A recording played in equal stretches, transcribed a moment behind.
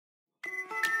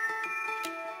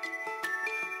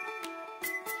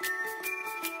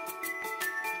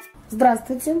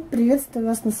Здравствуйте! Приветствую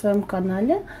вас на своем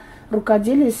канале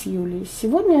Рукоделие с Юлией.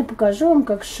 Сегодня я покажу вам,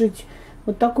 как сшить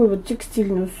вот такую вот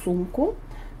текстильную сумку,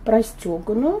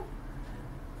 простеганную,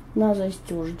 на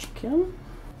застежечке.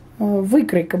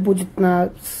 Выкройка будет на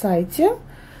сайте,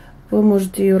 вы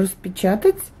можете ее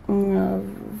распечатать.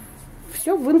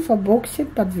 Все в инфобоксе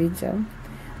под видео.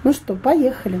 Ну что,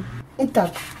 поехали!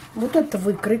 Итак, вот эта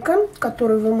выкройка,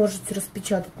 которую вы можете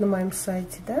распечатать на моем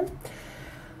сайте, да?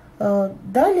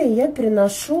 Далее я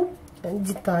переношу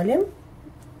детали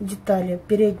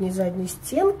передней и задней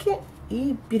стенки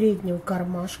и переднего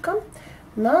кармашка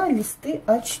на листы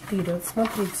А4. Вот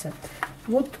смотрите,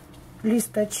 вот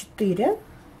лист А4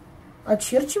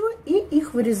 очерчиваю и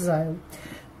их вырезаю.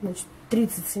 Значит,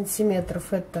 30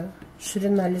 сантиметров это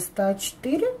ширина листа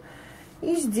А4,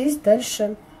 и здесь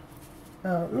дальше,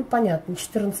 ну понятно,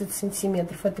 14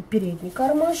 сантиметров это передний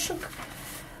кармашек,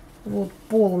 вот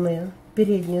полные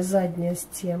передняя, задняя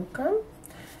стенка.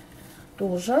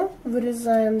 Тоже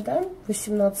вырезаем, да,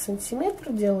 18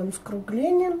 сантиметров, делаем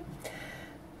скругление.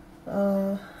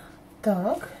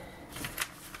 Так,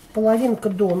 половинка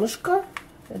донышка,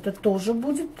 это тоже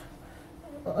будет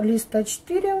лист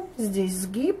А4, здесь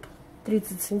сгиб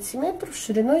 30 сантиметров,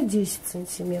 шириной 10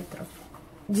 сантиметров.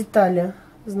 Детали,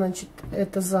 значит,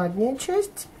 это задняя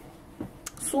часть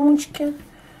сумочки,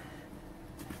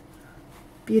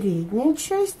 передняя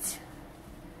часть.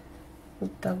 Вот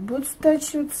так будет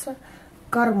стачиваться.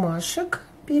 Кармашек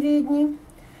передний.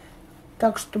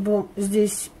 Так, чтобы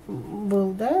здесь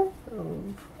был, да,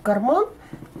 карман,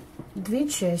 две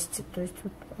части. То есть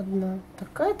вот одна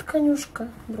такая тканюшка,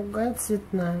 другая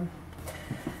цветная.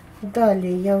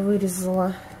 Далее я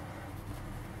вырезала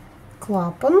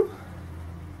клапан.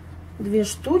 2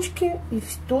 штучки и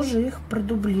тоже их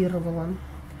продублировала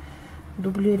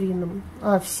дублерином.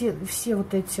 Все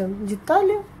вот эти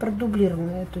детали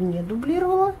продублированы, эту не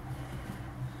дублировала,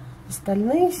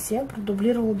 остальные все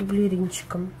продублировала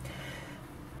дублеринчиком.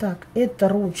 Так, это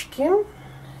ручки,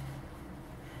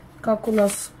 как у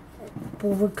нас по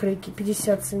выкройке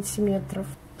 50 сантиметров.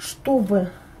 Чтобы,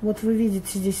 вот вы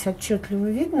видите, здесь отчетливо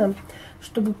видно,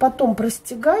 чтобы потом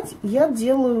простегать, я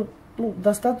делаю, ну,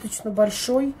 достаточно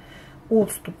большой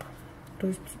отступ. То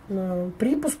есть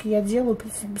припуск я делаю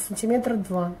сантиметра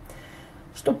 2,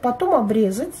 чтобы потом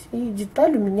обрезать, и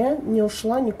деталь у меня не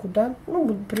ушла никуда.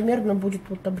 Ну, примерно будет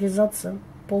вот обрезаться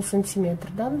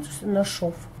полсантиметра, да, на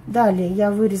шов. Далее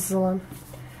я вырезала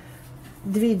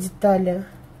 2 детали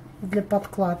для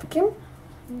подкладки,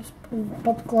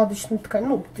 подкладочной ткани,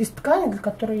 ну, из ткани, для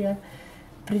которой я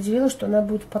определила, что она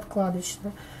будет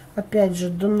подкладочная. Опять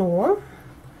же дно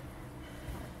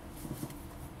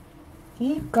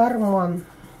и карман.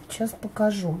 Сейчас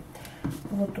покажу.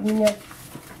 Вот у меня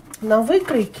на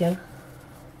выкройке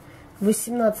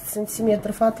 18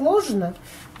 сантиметров отложено.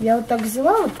 Я вот так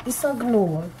взяла вот и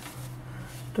согнула.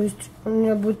 То есть у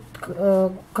меня будет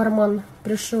карман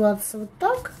пришиваться вот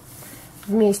так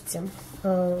вместе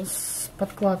с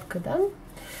подкладкой, да.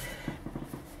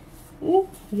 И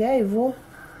я его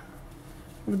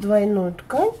в двойную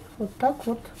ткань вот так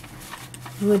вот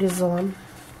вырезала.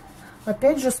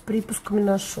 Опять же с припусками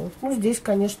на шов. Ну, здесь,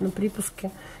 конечно, припуски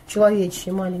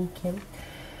человечьи, маленькие,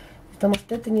 потому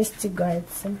что это не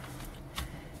стягается.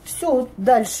 Все,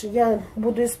 дальше я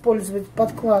буду использовать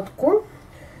подкладку.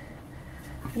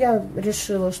 Я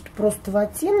решила, что просто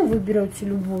ватину, вы берете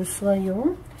любую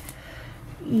свою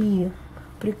и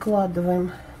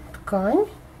прикладываем ткань.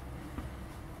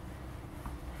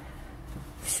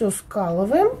 Все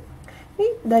скалываем и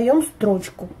даем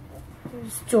строчку.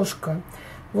 Стежка.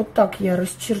 Вот так я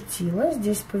расчертила,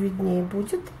 здесь повиднее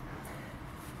будет.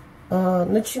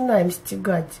 Начинаем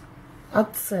стягать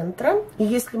от центра. И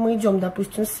если мы идем,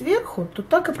 допустим, сверху, то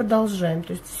так и продолжаем.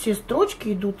 То есть все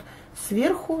строчки идут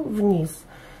сверху вниз.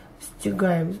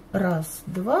 Стягаем 1,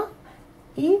 2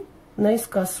 и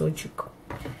наискосочек.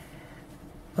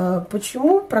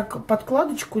 Почему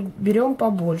подкладочку берем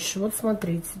побольше? Вот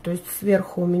смотрите, то есть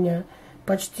сверху у меня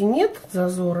почти нет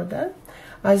зазора, да?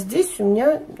 А здесь у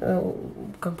меня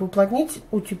как бы уплотнитель,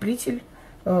 утеплитель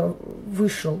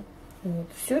вышел. Вот.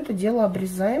 Все это дело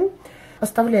обрезаем,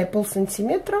 оставляя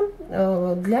полсантиметра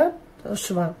для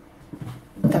шва.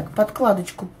 Так,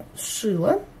 подкладочку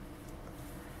сшила.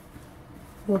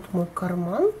 Вот мой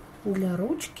карман для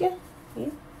ручки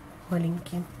и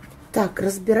маленький. Так,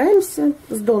 разбираемся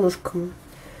с донышком.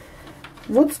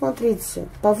 Вот смотрите,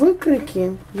 по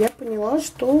выкройке я поняла,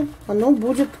 что оно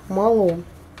будет мало.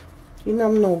 И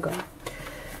намного.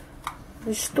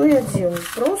 Значит, что я делаю?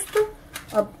 Просто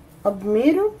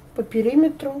обмерю по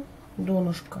периметру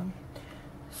донышка.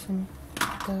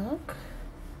 Так.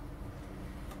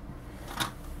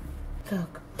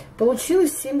 Так.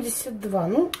 Получилось 72.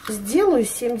 Ну, сделаю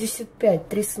 75.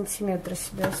 3 сантиметра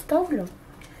себе оставлю.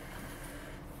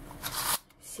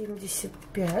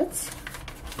 75.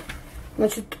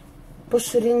 Значит, по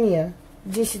ширине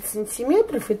 10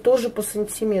 сантиметров и тоже по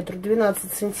сантиметру.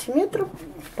 12 сантиметров.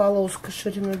 Полоска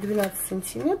шириной 12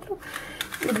 сантиметров.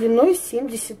 И длиной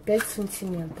 75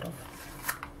 сантиметров.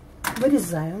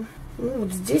 Вырезаем. Ну,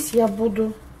 вот здесь я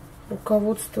буду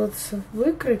руководствоваться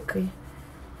выкройкой.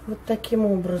 Вот таким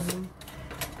образом.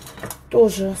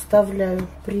 Тоже оставляю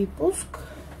припуск.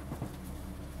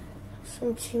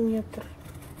 Сантиметр.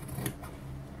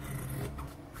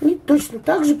 И точно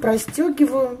так же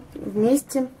простегиваю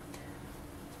вместе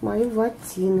с моим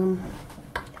ватином.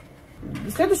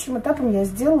 И следующим этапом я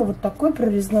сделала вот такой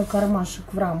прорезной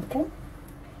кармашек в рамку.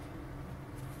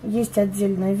 Есть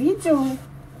отдельное видео.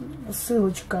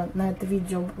 Ссылочка на это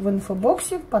видео в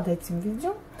инфобоксе под этим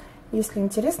видео. Если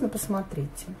интересно,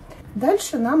 посмотрите.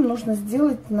 Дальше нам нужно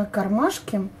сделать на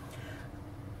кармашке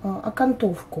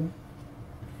окантовку.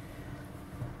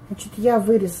 Значит, я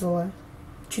вырезала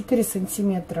 4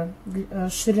 сантиметра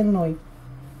шириной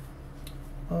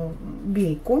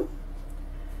бейку.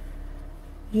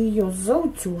 Ее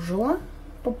заутюжила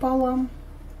пополам.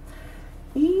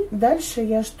 И дальше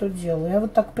я что делаю? Я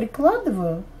вот так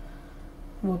прикладываю,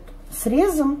 вот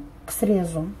срезом к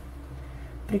срезу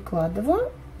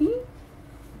прикладываю и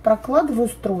прокладываю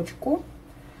строчку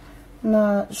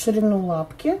на ширину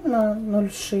лапки на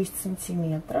 0,6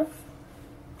 сантиметров.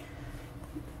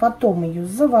 Потом ее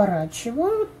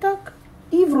заворачиваю вот так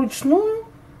и вручную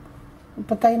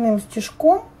потайным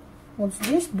стежком вот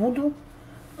здесь буду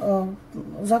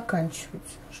заканчивать.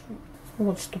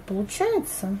 Вот что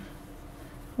получается.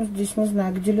 Здесь не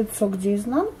знаю, где лицо, где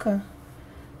изнанка.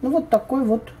 Ну вот такой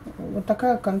вот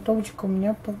такая окантовочка у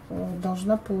меня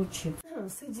должна получиться.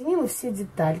 Соединила все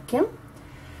детальки,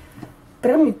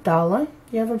 прометала.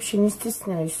 Я вообще не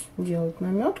стесняюсь делать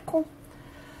наметку.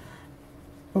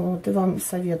 Вот, и вам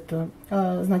советую.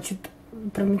 Значит,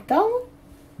 прометала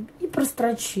и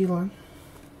прострочила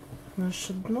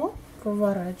наше дно,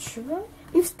 поворачиваю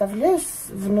и вставляю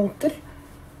внутрь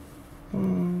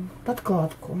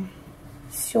подкладку.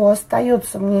 Все,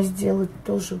 остается мне сделать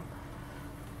тоже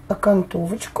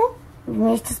окантовочку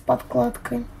вместе с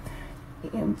подкладкой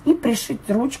и пришить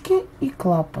ручки и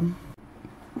клапан.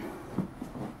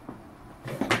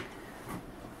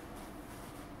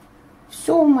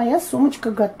 Все, моя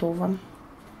сумочка готова.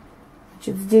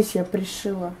 Значит, здесь я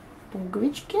пришила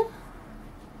пуговички.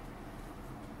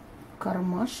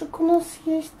 Кармашек у нас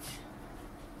есть.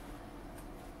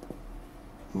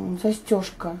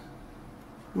 Застежка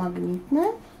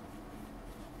магнитная.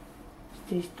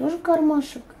 Здесь тоже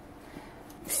кармашек.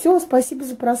 Все, спасибо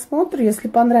за просмотр. Если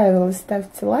понравилось,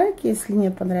 ставьте лайк. Если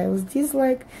не понравилось,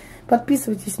 дизлайк.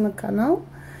 Подписывайтесь на канал.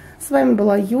 С вами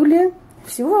была Юлия.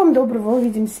 Всего вам доброго.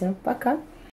 Увидимся. Пока.